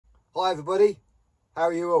Hi everybody, how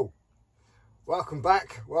are you all? Welcome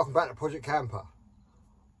back to Project Camper.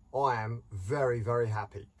 I am very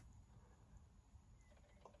happy.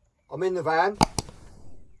 I'm in the van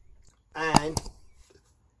and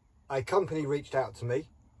a company reached out to me,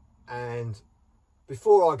 and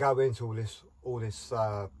before I go into all this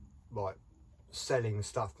like selling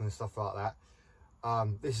stuff and stuff like that,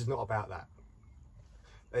 this is not about that.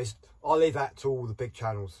 I leave that to all the big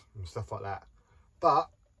channels and stuff like that. But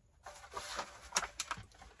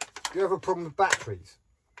do you have a problem with batteries?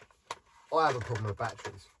 I have a problem with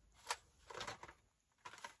batteries.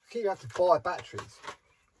 I keep having to buy batteries.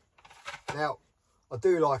 Now, I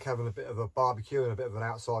do like having a bit of a barbecue and a bit of an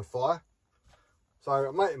outside fire. So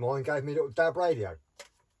a mate of mine gave me a little DAB radio.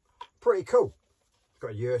 Pretty cool. It's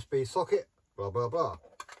got a USB socket, blah, blah, blah.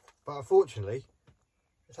 But unfortunately,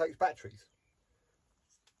 it takes batteries.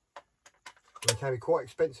 They can be quite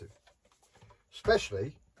expensive.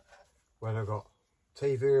 Especially when I've got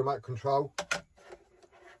TV remote control,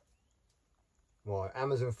 my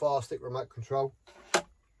Amazon Fire Stick remote control,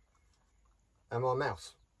 and my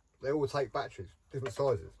mouse. They all take batteries, different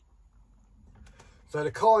sizes. So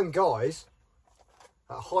the kind guys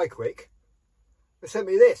at HiQuick, they sent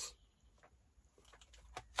me this.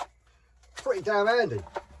 Pretty damn handy.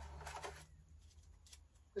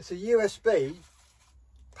 It's a USB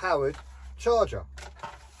powered charger.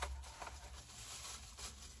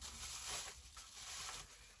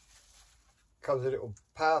 Comes a little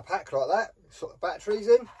power pack like that, sort of batteries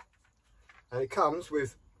in, and it comes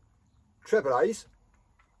with AAAs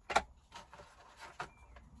and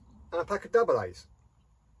a pack of AA's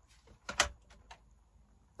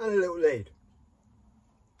and a little lead.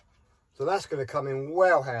 So that's going to come in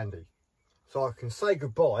well handy. So I can say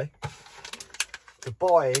goodbye to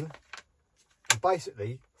buying and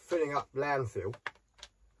basically filling up landfill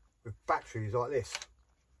with batteries like this.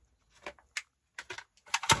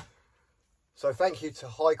 So thank you to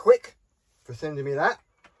HiQuick for sending me that.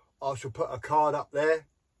 I shall put a card up there,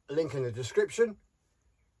 a link in the description,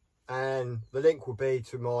 and the link will be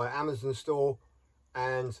to my Amazon store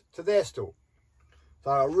and to their store.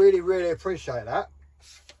 So I really appreciate that.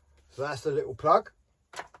 So that's the little plug,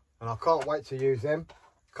 and I can't wait to use them.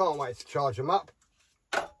 Can't wait to charge them up.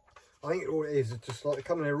 I think all it is just like they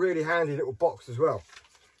come in a really handy little box as well.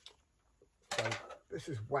 So let's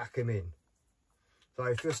just whack them in. So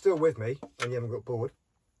if you're still with me and you haven't got bored,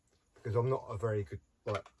 because I'm not a very good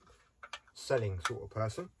like selling sort of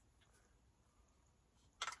person,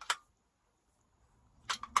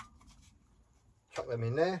 chuck them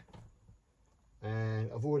in there. And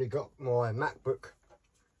I've already got my MacBook,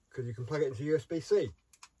 because you can plug it into USB-C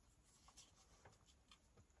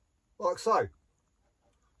like so.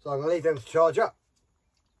 So I'm going to leave them to charge up.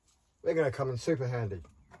 They're going to come in super handy.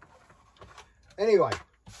 Anyway,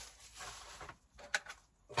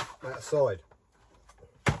 that side,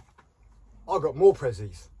 I've got more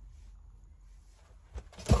prezzies.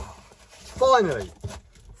 Finally,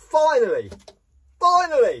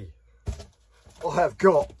 I have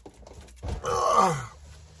got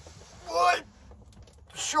my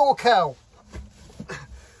SURECAL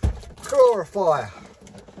Calorifier.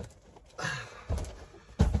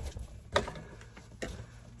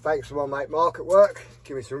 Thanks to my mate Mark at work,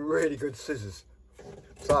 give me some really good scissors.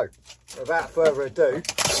 So, without further ado,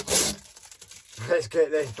 let's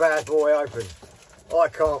get this bad boy open. I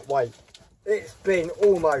can't wait. It's been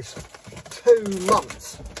almost 2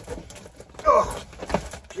 months. Oh,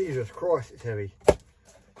 Jesus Christ, it's heavy.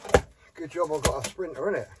 Good job I've got a Sprinter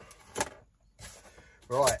in it.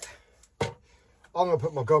 Right, I'm going to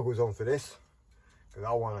put my goggles on for this, because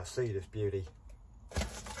I want to see this beauty.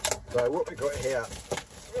 So what we got here,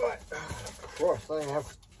 right, Christ, they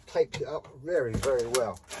have taped it up very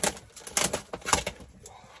well.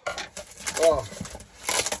 Oh.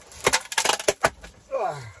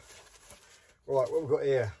 Oh. Right, what we've got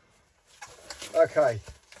here. Okay,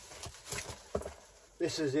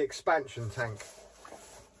 this is the expansion tank.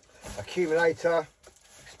 Accumulator,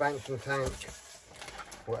 expansion tank,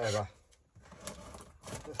 whatever.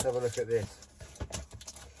 Let's have a look at this.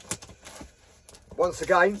 Once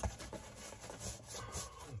again,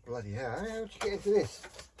 oh, bloody hell, how did you get into this?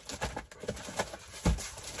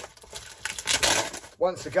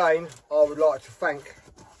 Once again, I would like to thank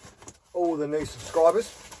all the new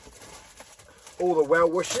subscribers, all the well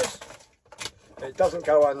wishers. It doesn't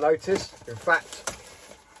go unnoticed. In fact,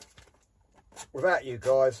 without you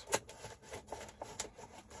guys,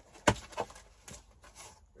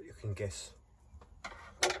 you can guess.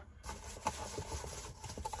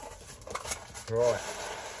 Right.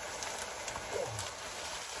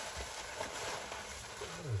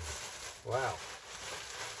 Wow.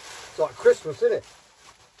 like Christmas, isn't it?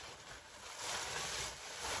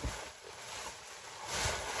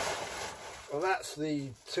 Well, that's the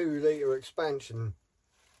 2 litre expansion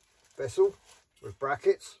vessel with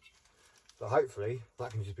brackets. So hopefully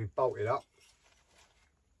that can just be bolted up,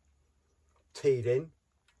 teed in.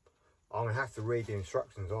 I'm going to have to read the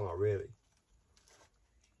instructions on it, really.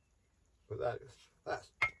 But that's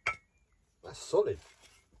solid.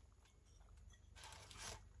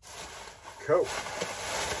 Cool.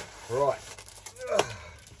 Right.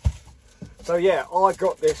 So yeah, I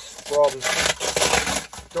got this from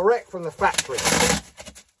direct from the factory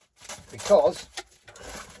because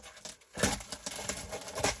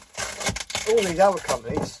all these other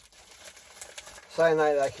companies saying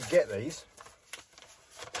they could get these,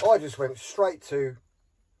 I just went straight to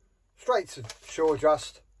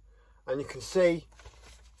SureJust, and you can see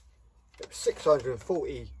it was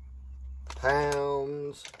 £640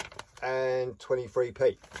 and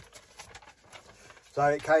 23p. So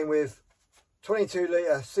it came with 22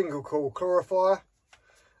 litre single coil calorifier,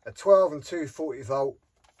 a 12 and 240 volt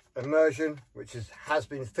immersion, which has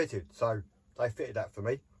been fitted, so they fitted that for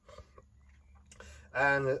me,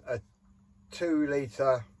 and a 2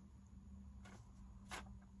 litre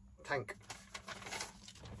tank.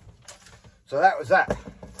 So that was that.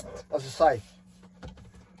 As I say,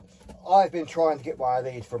 I've been trying to get one of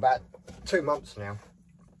these for about 2 months now,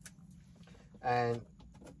 and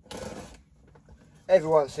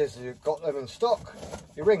everyone says you've got them in stock.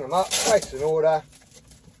 You ring them up, place an order.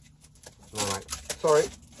 No mate, sorry,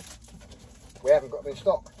 we haven't got them in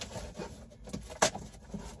stock.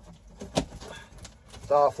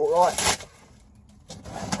 So I thought, right,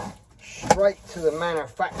 straight to the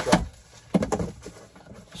manufacturer.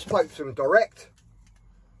 Spoke to them direct.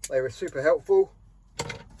 They were super helpful.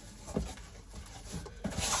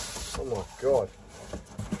 Oh my god.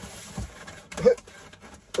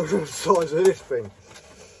 Look at the size of this thing.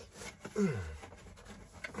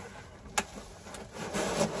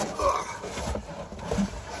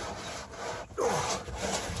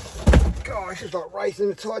 Gosh, it's like racing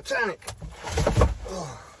the Titanic.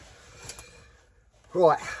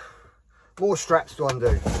 Right, more straps to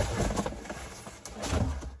undo.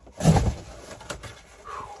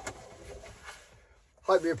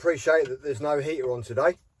 Hope you appreciate that there's no heater on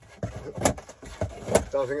today.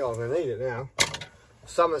 Don't think I'm going to need it now.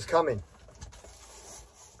 Summer's coming.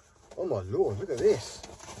 Oh my lord, look at this.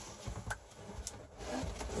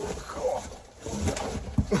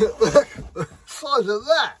 Look at the size of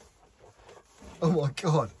that. Oh my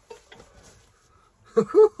god.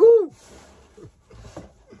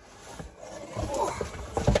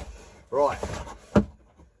 Right.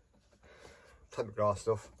 Take my glass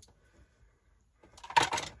off.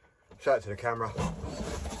 Show it to the camera.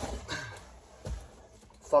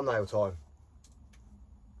 Thumbnail time.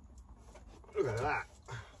 Look at that.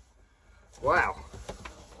 Wow.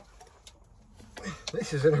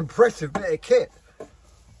 This is an impressive bit of kit.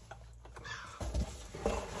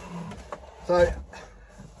 So,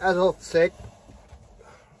 as I've said,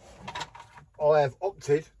 I have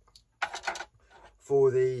opted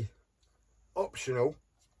for the optional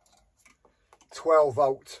 12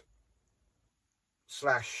 volt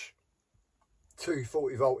slash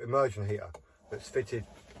 240 volt immersion heater that's fitted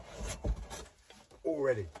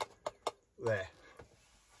already there.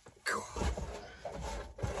 God.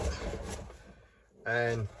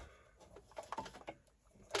 And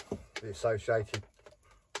the associated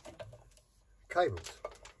cables.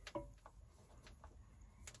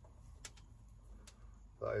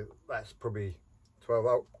 So that's probably 12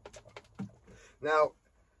 volt. Now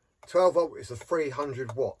 12 volt is a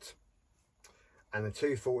 300 watt and the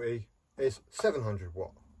 240 is 700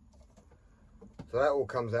 watt. So that all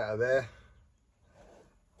comes out of there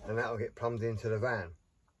and that'll get plumbed into the van.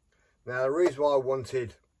 Now the reason why I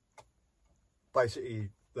wanted basically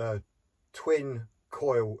the twin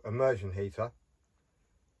coil immersion heater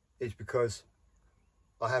is because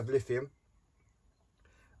I have lithium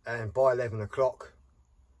and by 11 o'clock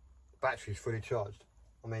the battery's fully charged.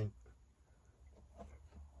 I mean,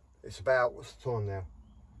 it's about, what's the time now?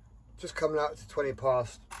 Just coming out to 20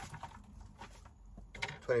 past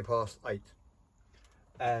 8.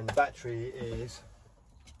 And the battery is,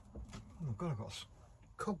 oh my god, I've got a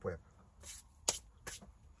cobweb.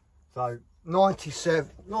 So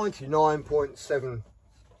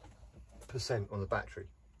 99.7% on the battery.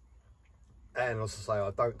 And as I say,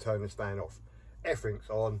 I don't turn this fan off. Everything's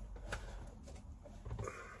on.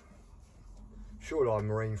 Shoreline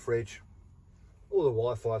marine fridge, all the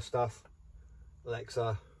Wi-Fi stuff,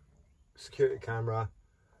 Alexa, security camera,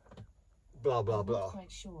 blah blah blah. I'm not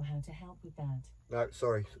quite sure how to help with that. No,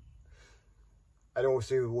 sorry. and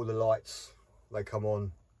also all the lights, they come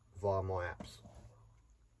on via my apps.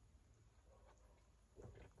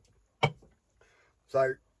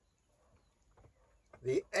 So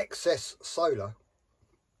the excess solar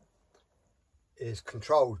is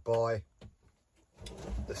controlled by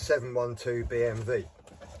the 712 BMV.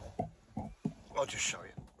 I'll just show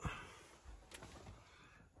you.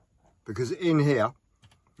 Because in here,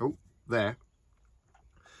 oh,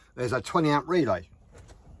 there's a 20 amp relay.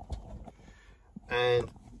 And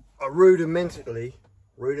I rudimentally,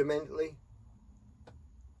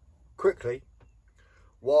 quickly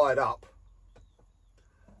wired up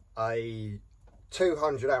a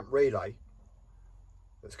 200 amp relay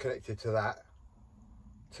that's connected to that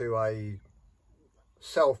to a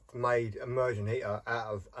self-made immersion heater out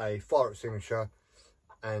of a fire extinguisher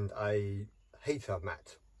and a heater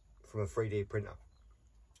mat from a 3D printer.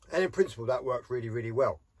 And in principle that worked really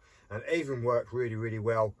well, and even worked really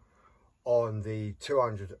well on the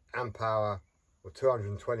 200 amp hour or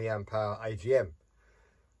 220 amp hour AGM,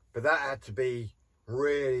 but that had to be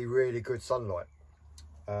really good sunlight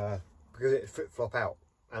because it flip-flop out,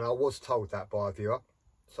 and I was told that by a viewer,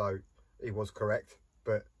 so he was correct,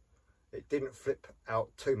 but it didn't flip out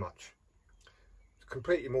too much. It's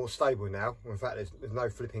completely more stable now. In fact, there's no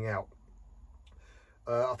flipping out.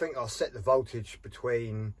 I think I'll set the voltage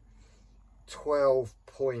between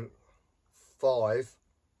 12.5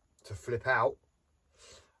 to flip out,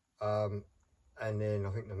 and then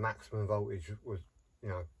I think the maximum voltage was, you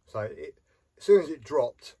know, so as soon as it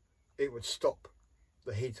dropped, it would stop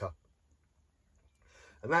the heater,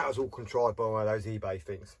 and that was all contrived by one of those eBay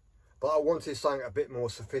things. But I wanted something a bit more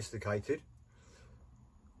sophisticated,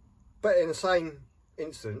 but in the same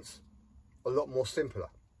instance, a lot more simpler.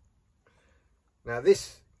 Now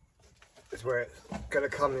this is where it's going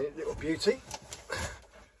to come in, little beauty.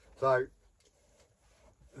 So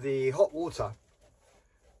the hot water,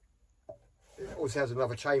 it also has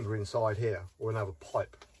another chamber inside here, or another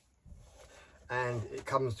pipe, and it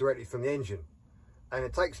comes directly from the engine, and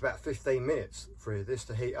it takes about 15 minutes for this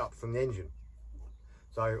to heat up from the engine.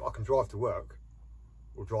 So I can drive to work,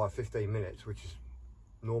 or drive 15 minutes, which is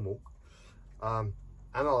normal, and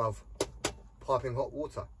I'll have piping hot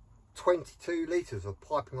water, 22 litres of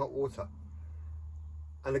piping hot water.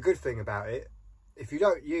 And the good thing about it, if you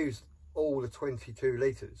don't use all the 22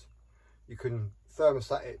 litres, you can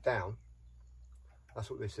thermostat it down. That's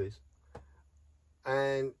what this is,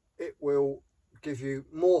 and it will give you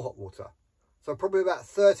more hot water, so probably about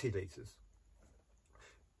 30 litres,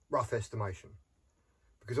 rough estimation,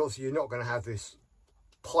 because obviously you're not going to have this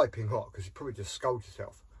piping hot, because you probably just scald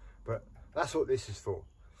yourself. But that's what this is for.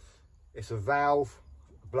 It's a valve,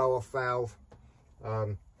 a blow off valve,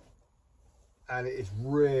 and it is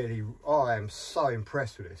really, I am so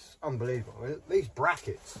impressed with this. Unbelievable. I mean, these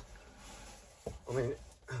brackets, I mean,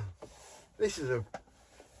 this is a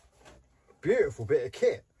beautiful bit of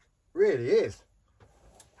kit, really is.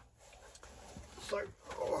 So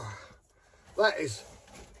that is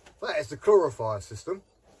the calorifier system,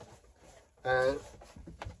 and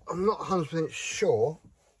I'm not 100% sure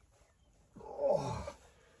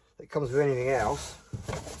it comes with anything else.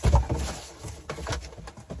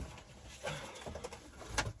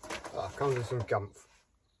 It comes with some gumph.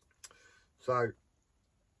 So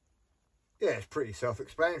yeah, it's pretty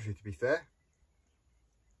self-explanatory, to be fair.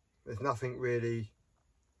 There's nothing really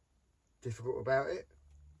difficult about it.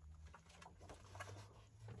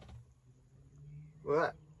 Look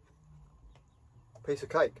at that, piece of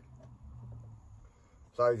cake.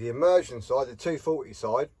 So the immersion side, the 240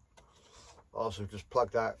 side, I also just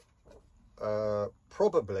plug that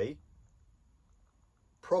probably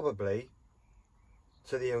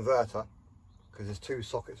to the inverter, because there's two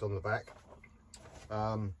sockets on the back,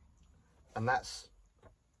 and that's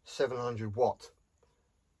 700 watt,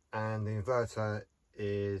 and the inverter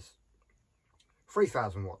is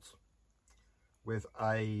 3000 watts with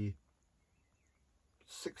a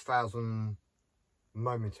 6000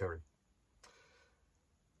 momentary.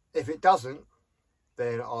 If it doesn't,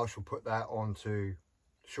 then I shall put that onto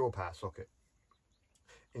shore power socket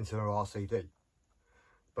into the RCD.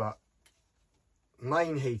 But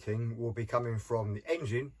main heating will be coming from the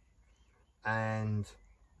engine and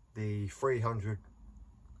the 300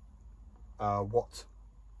 watt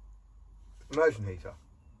immersion heater.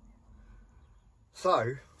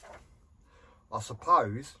 So I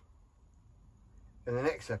suppose in the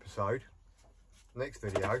next episode, next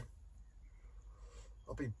video,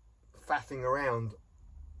 I'll be faffing around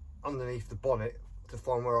underneath the bonnet to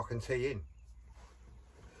find where I can tee in.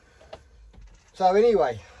 So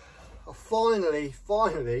anyway, I finally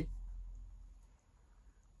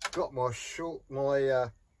got my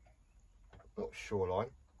not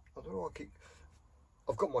Shoreline. I don't know why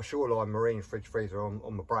I've got my Shoreline Marine fridge freezer on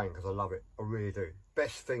my brain because I love it. I really do.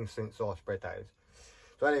 Best thing since sliced bread, that is.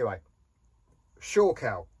 So anyway,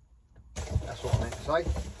 SURECAL. That's what I meant to say.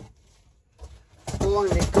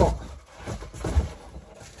 Finally got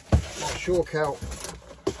my SURECAL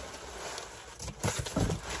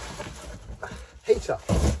heater.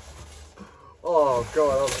 Oh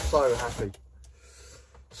God, I'm so happy.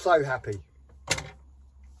 So happy.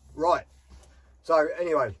 Right. So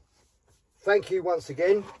anyway, thank you once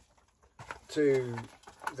again to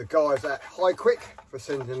the guys at HiQuick for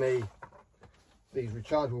sending me these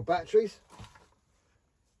rechargeable batteries.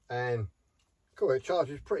 And cool, it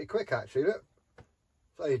charges pretty quick actually, look.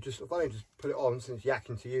 So I've only just put it on since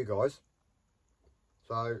yakking to you guys.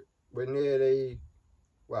 So we're nearly,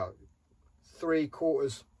 well,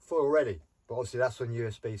 3/4 full already. But obviously that's on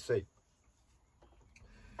USB-C.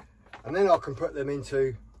 And then I can put them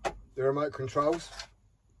into the remote controls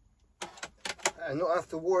and not have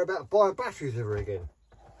to worry about buying batteries ever again.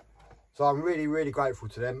 So I'm really, really grateful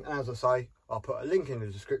to them. And as I say, I'll put a link in the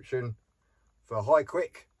description for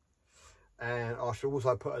HiQuick, and I shall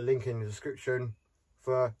also put a link in the description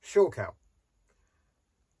for SURECAL.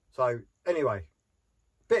 So anyway,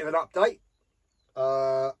 bit of an update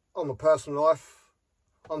on my personal life.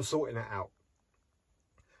 I'm sorting that out.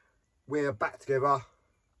 We're back together,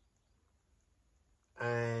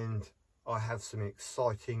 and I have some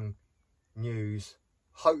exciting news,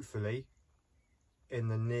 hopefully in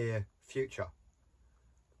the near future.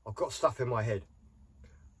 I've got stuff in my head.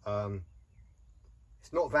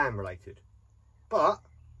 It's not van related, but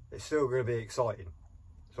it's still going to be exciting,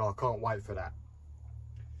 so I can't wait for that.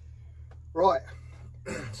 Right,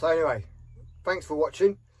 so anyway, thanks for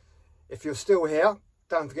watching. If you're still here,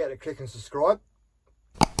 don't forget to click and subscribe.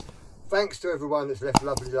 Thanks to everyone that's left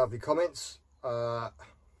lovely comments.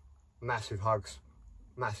 Massive hugs,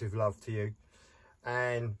 massive love to you.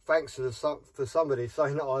 And thanks to somebody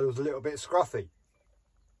saying that I was a little bit scruffy.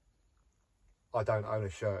 I don't own a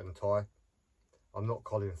shirt and tie. I'm not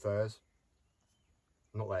Colin Furs.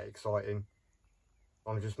 Not that exciting.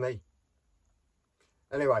 I'm just me.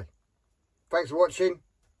 Anyway, thanks for watching,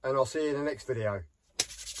 and I'll see you in the next video.